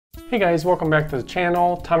Hey guys, welcome back to the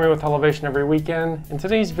channel. Tommy with Elevation Every Weekend. In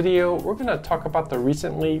today's video, we're going to talk about the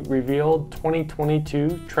recently revealed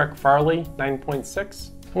 2022 Trek Farley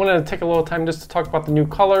 9.6. I wanted to take a little time just to talk about the new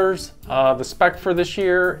colors, the spec for this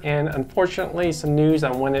year, and unfortunately some news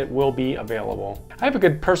on when it will be available. I have a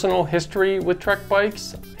good personal history with Trek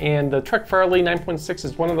bikes, and the Trek Farley 9.6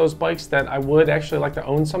 is one of those bikes that I would actually like to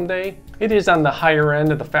own someday. It is on the higher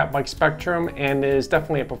end of the fat bike spectrum and is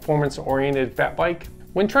definitely a performance-oriented fat bike.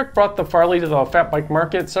 When Trek brought the Farley to the fat bike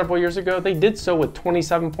market several years ago, they did so with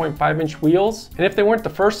 27.5-inch wheels. And if they weren't the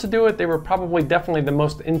first to do it, they were probably definitely the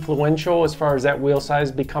most influential as far as that wheel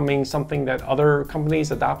size becoming something that other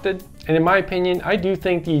companies adopted. And in my opinion, I do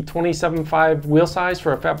think the 27.5 wheel size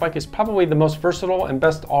for a fat bike is probably the most versatile and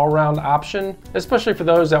best all-around option, especially for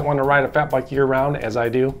those that want to ride a fat bike year-round, as I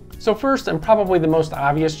do. So first, and probably the most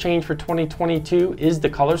obvious change for 2022 is the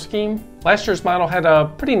color scheme. Last year's model had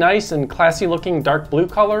a pretty nice and classy looking dark blue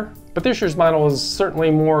color, but this year's model is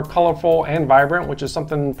certainly more colorful and vibrant, which is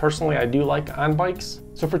something personally I do like on bikes.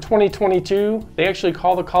 So for 2022, they actually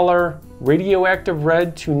call the color Radioactive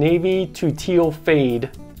Red to Navy to Teal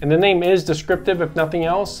Fade. And the name is descriptive if nothing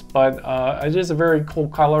else, but it is a very cool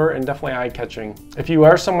color and definitely eye-catching. If you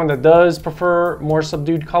are someone that does prefer more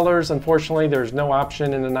subdued colors, unfortunately there's no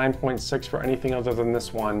option in the 9.6 for anything other than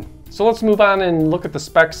this one. So let's move on and look at the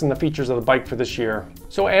specs and the features of the bike for this year.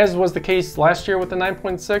 So as was the case last year with the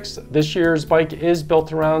 9.6, this year's bike is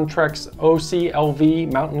built around Trek's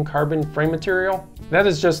OCLV mountain carbon frame material. That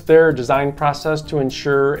is just their design process to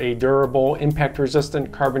ensure a durable, impact-resistant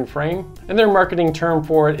carbon frame. And their marketing term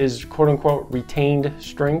for it is quote-unquote retained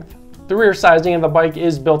strength. The rear sizing of the bike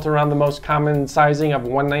is built around the most common sizing of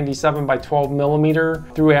 197 by 12 millimeter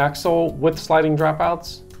through axle with sliding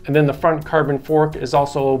dropouts. And then the front carbon fork is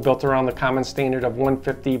also built around the common standard of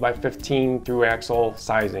 150 by 15 through axle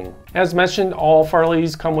sizing. As mentioned, all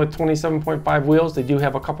Farleys come with 27.5 wheels. They do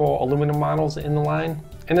have a couple aluminum models in the line.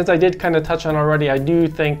 And as I did kind of touch on already, I do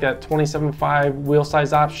think that 27.5 wheel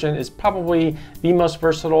size option is probably the most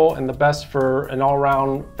versatile and the best for an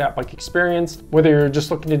all-around fat bike experience. Whether you're just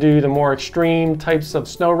looking to do the more extreme types of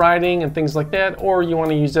snow riding and things like that, or you want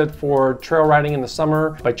to use it for trail riding in the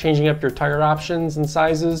summer by changing up your tire options and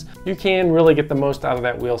sizes, you can really get the most out of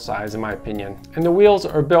that wheel size in my opinion. And the wheels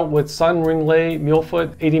are built with Sun Ringlay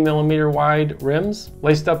Mulefoot 80 millimeter wide rims,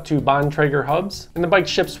 laced up to Bontrager hubs. And the bike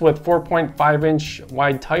ships with 4.5-inch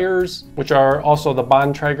wide tires, which are also the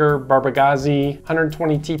Bontrager Barbagazzi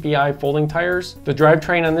 120 TPI folding tires. The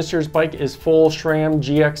drivetrain on this year's bike is full SRAM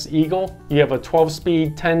GX Eagle. You have a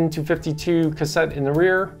 12-speed 10 to 52 cassette in the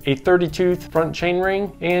rear, a 30-tooth front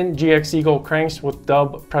chainring, and GX Eagle cranks with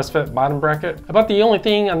dub press fit bottom bracket. About the only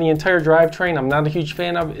thing on the entire drivetrain I'm not a huge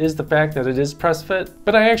fan of is the fact that it is press fit,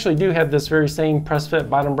 but I actually do have this very same press fit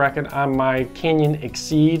bottom bracket on my Canyon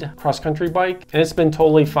Exceed cross-country bike, and it's been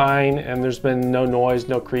totally fine, and there's been no noise,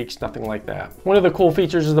 no creaks, nothing like that. One of the cool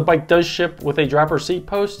features is the bike does ship with a dropper seat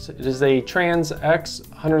post. It is a Trans X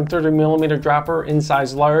 130 millimeter dropper in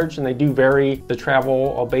size large, and they do vary the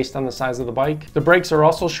travel based on the size of the bike. The brakes are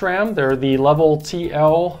also SRAM. They're the Level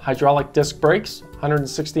TL hydraulic disc brakes.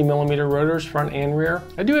 160 millimeter rotors front and rear.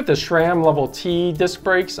 I do have the SRAM Level T disc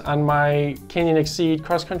brakes on my Canyon Exceed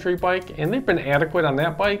cross-country bike, and they've been adequate on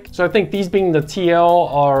that bike. So I think these being the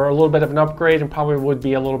TL are a little bit of an upgrade and probably would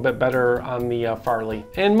be a little bit better on the Farley.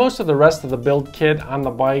 And most of the rest of the build kit on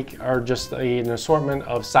the bike are just an assortment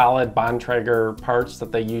of solid Bontrager parts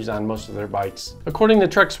that they use on most of their bikes. According to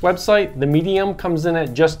Trek's website, the medium comes in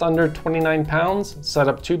at just under 29 pounds, set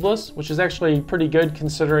up tubeless, which is actually pretty good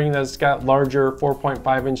considering that it's got larger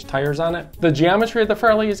 4.5-inch tires on it. The geometry of the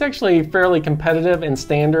Farley is actually fairly competitive and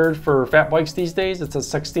standard for fat bikes these days. It's a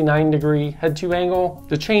 69-degree head-to angle.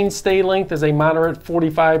 The chain stay length is a moderate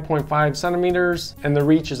 45.5 centimeters, and the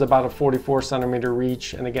reach is about a 44 centimeter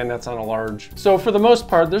reach, and again, that's on a large. So for the most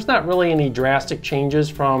part, there's not really any drastic changes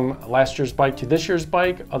from last year's bike to this year's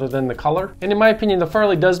bike, other than the color. And in my opinion, the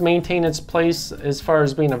Farley does maintain its place as far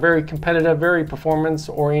as being a very competitive, very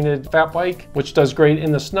performance-oriented fat bike, which does great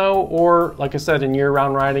in the snow, or like I said, in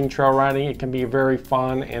year-round riding, trail riding, it can be a very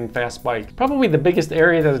fun and fast bike. Probably the biggest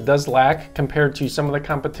area that it does lack compared to some of the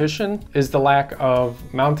competition is the lack of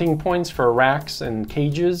mounting points for racks and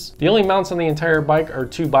cages. The only mounts on the entire bike are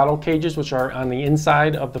two bottle cages, which are on the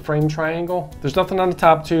inside of the frame triangle. There's nothing on the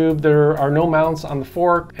top tube, there are no mounts on the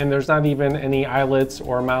fork, and there's not even any eyelets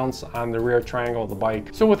or mounts on the rear triangle of the bike.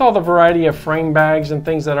 So with all the variety of frame bags and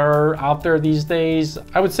things that are out there these days,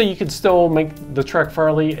 I would say you could still make the Trek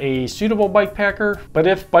Farley a suitable bike pack packer, but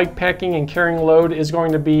if bike packing and carrying load is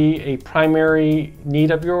going to be a primary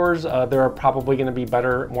need of yours, there are probably going to be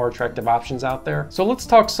better, more attractive options out there. So let's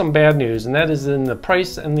talk some bad news, and that is in the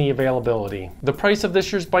price and the availability. The price of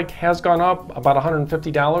this year's bike has gone up about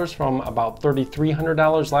 $150 from about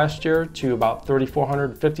 $3,300 last year to about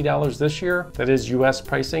 $3,450 this year. That is US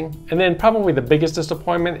pricing. And then probably the biggest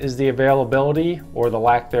disappointment is the availability or the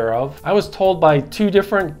lack thereof. I was told by two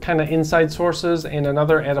different kind of inside sources and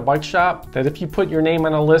another at a bike shop that if you put your name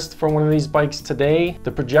on a list for one of these bikes today,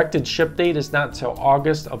 the projected ship date is not till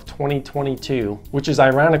August of 2022, which is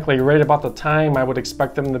ironically right about the time I would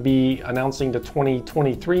expect them to be announcing the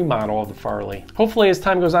 2023 model of the Farley. Hopefully as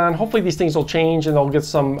time goes on, hopefully these things will change and they'll get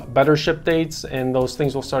some better ship dates and those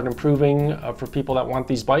things will start improving for people that want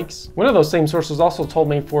these bikes. One of those same sources also told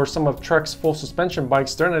me for some of Trek's full suspension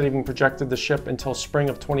bikes, they're not even projected to ship until spring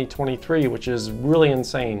of 2023, which is really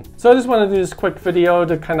insane. So I just want to do this quick video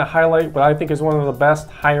to kind of highlight what I think is one of the best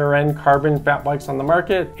higher end carbon fat bikes on the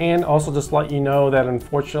market, and also just let you know that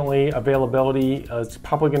unfortunately availability is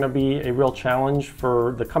probably going to be a real challenge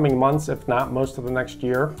for the coming months, if not most of the next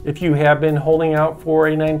year. If you have been holding out for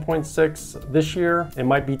a 9.6 this year, it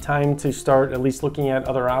might be time to start at least looking at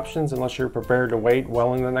other options unless you're prepared to wait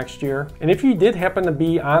well in the next year. And if you did happen to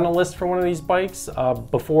be on a list for one of these bikes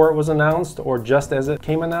before it was announced or just as it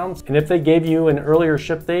came announced, and if they gave you an earlier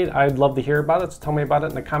ship date, I'd love to hear about it. So tell me about it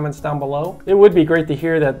in the comments down below. It would be great to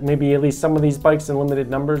hear that maybe at least some of these bikes in limited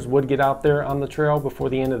numbers would get out there on the trail before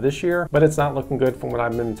the end of this year, but it's not looking good from what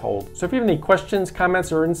I've been told. So if you have any questions,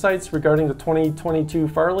 comments, or insights regarding the 2022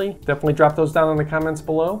 Farley, definitely drop those down in the comments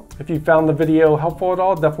below. If you found the video helpful at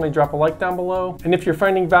all, definitely drop a like down below. And if you're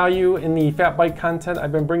finding value in the fat bike content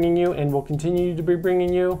I've been bringing you and will continue to be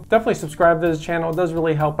bringing you, definitely subscribe to this channel. It does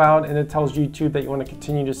really help out and it tells YouTube that you want to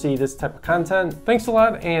continue to see this type of content. Thanks a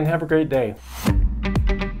lot and have a great day.